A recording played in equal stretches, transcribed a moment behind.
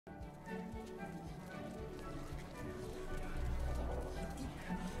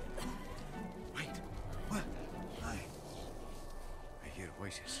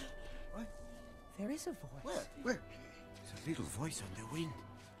voices. What? There is a voice. Where? There's a little voice on the wind.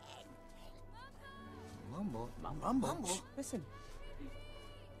 Mumble. Mumble? Listen.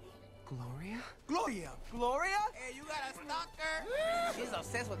 Gloria? Gloria! Gloria? Hey, you got a stalker? She's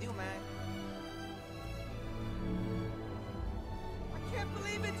obsessed with you, man. I can't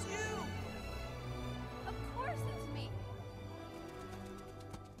believe it's you! Of course it's me.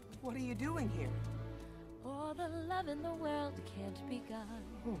 What are you doing here? All the love in the world can't be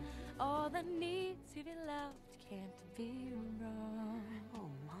gone. All the need to be loved can't be wrong. Oh,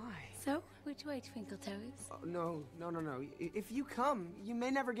 my. So, which way, Twinkle Toes? Oh, no. If you come, you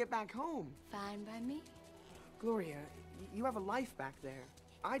may never get back home. Fine by me. Gloria, you have a life back there.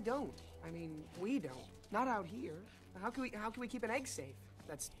 I don't. I mean, we don't. Not out here. How can we keep an egg safe?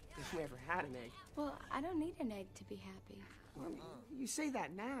 That's if we ever had an egg. Well, I don't need an egg to be happy. Well, you say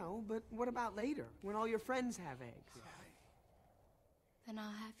that now, but what about later, when all your friends have eggs? Then I'll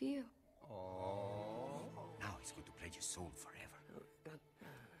have you. Oh. Now he's going to pledge his soul forever.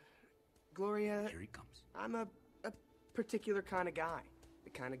 Gloria, Here he comes. I'm a particular kind of guy. The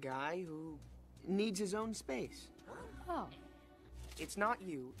kind of guy who needs his own space. Oh. It's not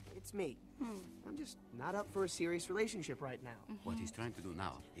you, it's me. I'm just not up for a serious relationship right now. What he's trying to do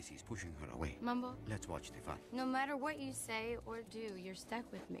now is he's pushing her away. Mumble, Let's watch the fun. no matter what you say or do, you're stuck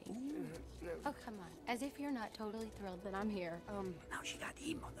with me. Oh, come on. As if you're not totally thrilled that I'm here. Now she got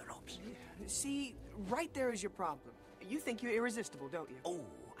him on the ropes. See, right there is your problem. You think you're irresistible, don't you? Oh,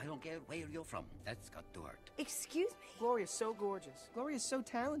 I don't care where you're from. That's got to hurt. Excuse me? Gloria's so gorgeous. Gloria's so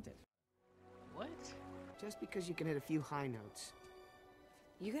talented. What? Just because you can hit a few high notes.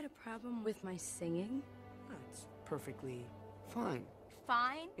 You got a problem with my singing? It's perfectly fine.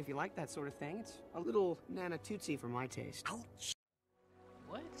 Fine. If you like that sort of thing, it's a little Nana Tootsie for my taste. Ouch!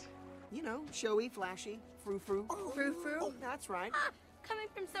 What? You know, showy, flashy, frou-frou. Frou-frou? Oh, that's right. Ah, coming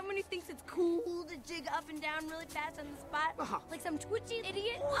from someone who thinks it's cool to jig up and down really fast on the spot? Like some twitchy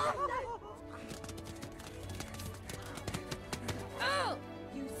idiot? Oh,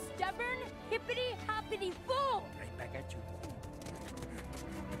 you stubborn, hippity-hoppity fool! Right back at you.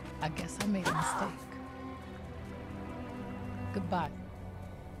 I guess I made a mistake. Goodbye.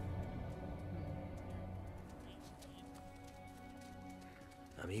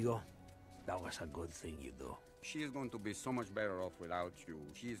 Amigo, that was a good thing you do. She is going to be so much better off without you.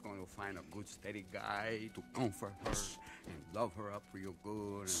 She's going to find a good, steady guy to comfort her and love her up real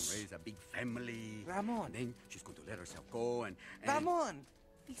good and raise a big family. Ramon. And then she's going to let herself go and... Ramon!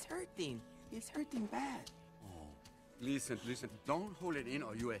 He's hurting. He's hurting bad. Oh, listen. Don't hold it in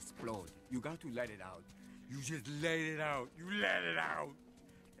or you explode. You got to let it out. You just let it out. You let it out.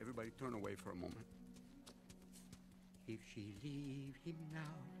 Everybody turn away for a moment. If she leave him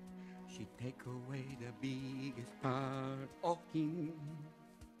now, she take away the biggest part of him.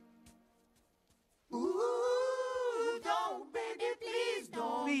 Ooh, don't, baby, please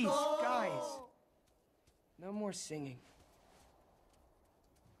don't. Please, go. guys. No more singing.